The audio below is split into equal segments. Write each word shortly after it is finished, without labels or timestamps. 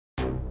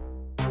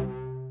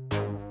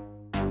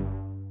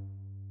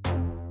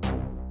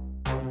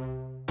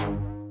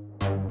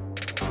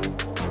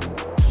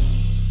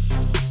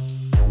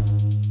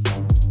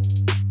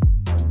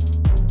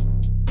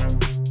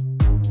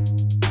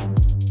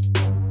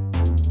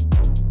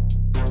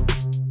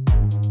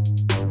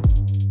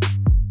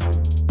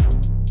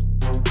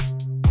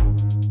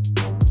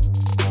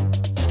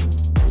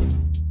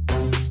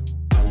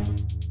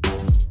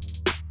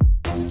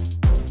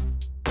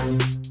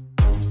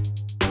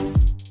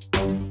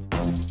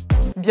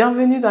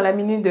Bienvenue dans la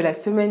minute de la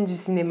semaine du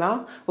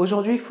cinéma.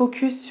 Aujourd'hui,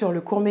 focus sur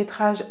le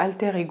court-métrage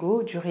Alter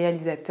Ego du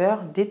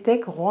réalisateur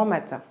Detec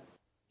Rouanmata.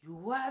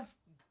 You have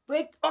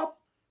break up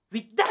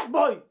with that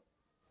boy.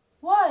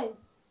 Why?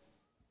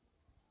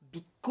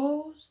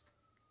 Because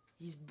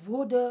his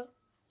brother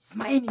is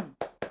my enemy.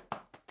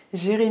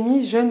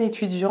 Jérémy, jeune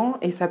étudiant,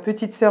 et sa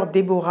petite sœur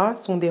Déborah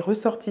sont des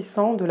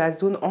ressortissants de la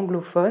zone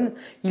anglophone.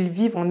 Ils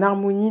vivent en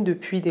harmonie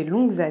depuis des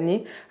longues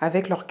années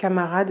avec leur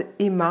camarade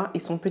Emma et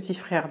son petit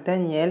frère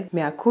Daniel.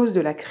 Mais à cause de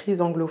la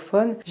crise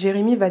anglophone,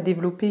 Jérémy va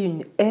développer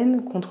une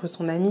haine contre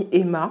son amie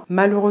Emma.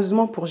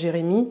 Malheureusement pour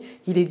Jérémy,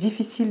 il est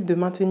difficile de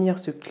maintenir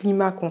ce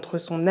climat contre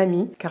son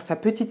amie car sa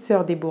petite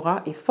sœur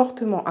Déborah est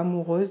fortement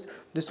amoureuse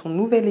de son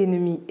nouvel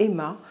ennemi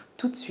Emma.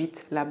 Tout de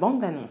suite, la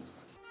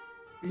bande-annonce.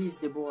 Please,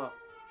 Deborah,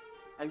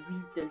 I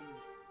will tell you.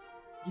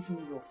 Give me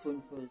your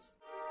phone first.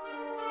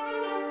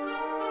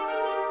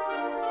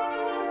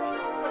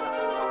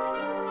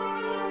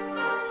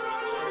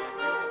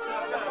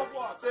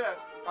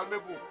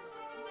 Calmez-vous.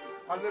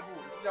 Calmez-vous.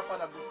 S'il n'y a pas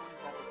d'anglophone, ils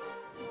sont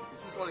anglophone.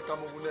 Ici sont les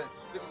Camerounais.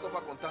 Ceux qui ne sont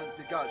pas contents,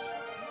 dégagent.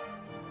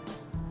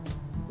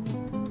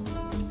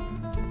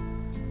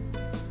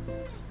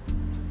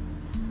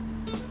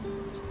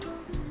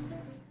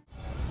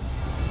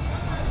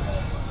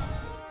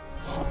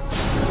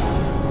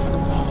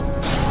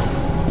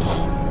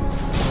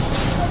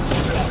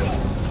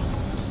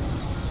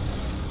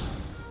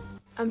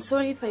 I'm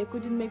sorry if I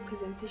couldn't make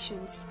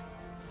presentations.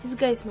 This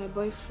guy is my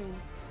boyfriend.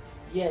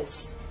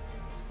 Yes,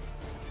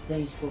 there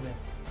is problem.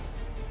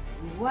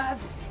 You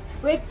have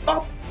break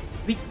up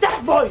with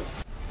that boy.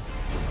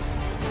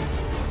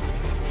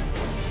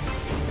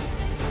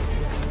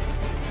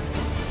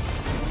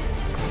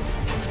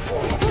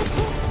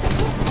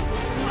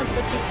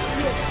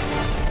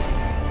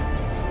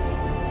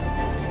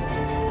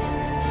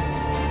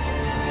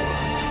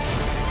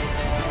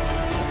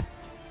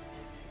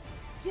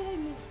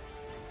 Jeremy,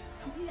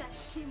 I'm really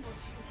ashamed of you.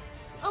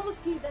 I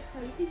almost killed that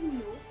son, even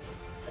know.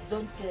 I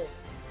don't care.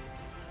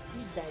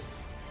 These guys.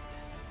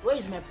 Where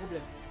is my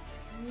problem?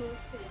 No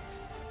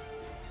sense.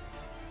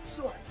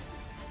 So,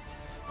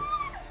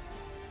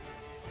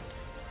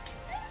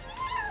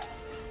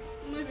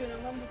 Moi, je n'ai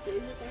pas de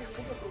plaisir quand je ne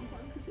peux pas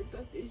comprendre que c'est toi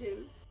que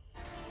j'aime. On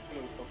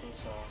n'est pas comme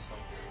ça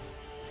ensemble.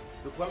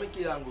 Le problème est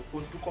qu'il est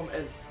anglophone, tout comme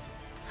elle.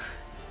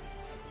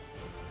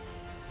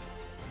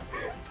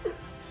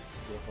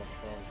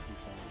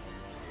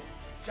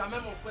 Jamais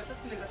mon frère, c'est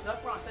ce qui ne restera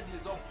pas dans cette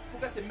maison. Il faut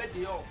qu'elle se mette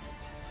dehors.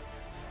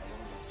 Alors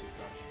dans ce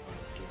cas,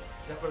 je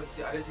vais pas le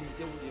dire. Allez-y,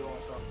 mettez-vous dehors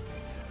ensemble.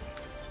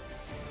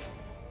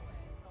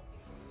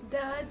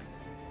 Dad,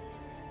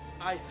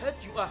 I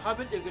heard you are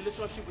having a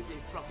relationship with a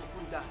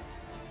francophone guy.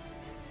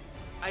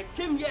 I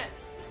came here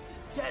to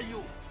tell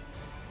you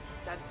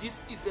that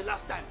this is the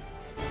last time.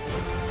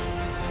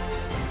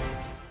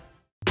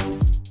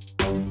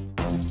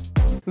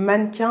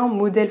 Mannequin,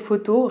 modèle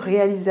photo,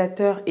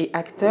 réalisateur et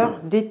acteur,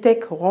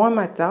 Detec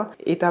Rouanmata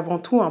est avant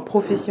tout un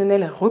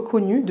professionnel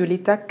reconnu de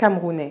l'État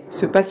camerounais.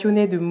 Ce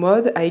passionné de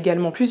mode a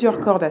également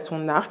plusieurs cordes à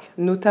son arc,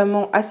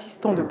 notamment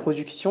assistant de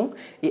production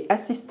et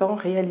assistant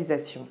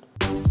réalisation.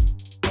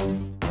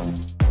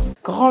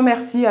 Grand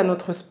merci à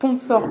notre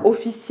sponsor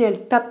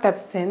officiel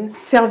TapTapSend,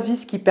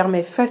 service qui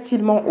permet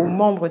facilement aux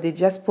membres des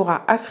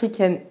diasporas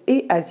africaines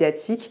et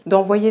asiatiques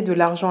d'envoyer de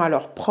l'argent à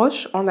leurs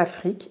proches en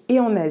Afrique et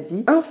en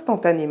Asie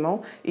instantanément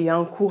et à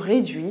un coût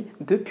réduit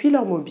depuis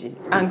leur mobile.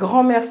 Un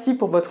grand merci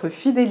pour votre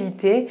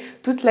fidélité.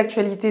 Toute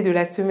l'actualité de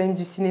la Semaine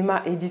du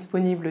Cinéma est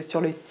disponible sur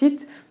le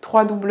site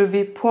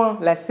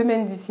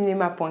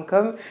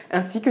www.lasemaine-du-cinéma.com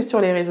ainsi que sur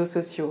les réseaux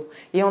sociaux.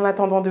 Et en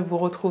attendant de vous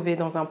retrouver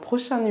dans un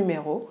prochain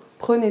numéro,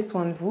 prenez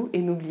soin de vous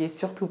et n'oubliez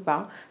surtout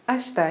pas,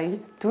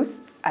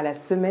 #tous à la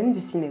Semaine du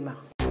Cinéma.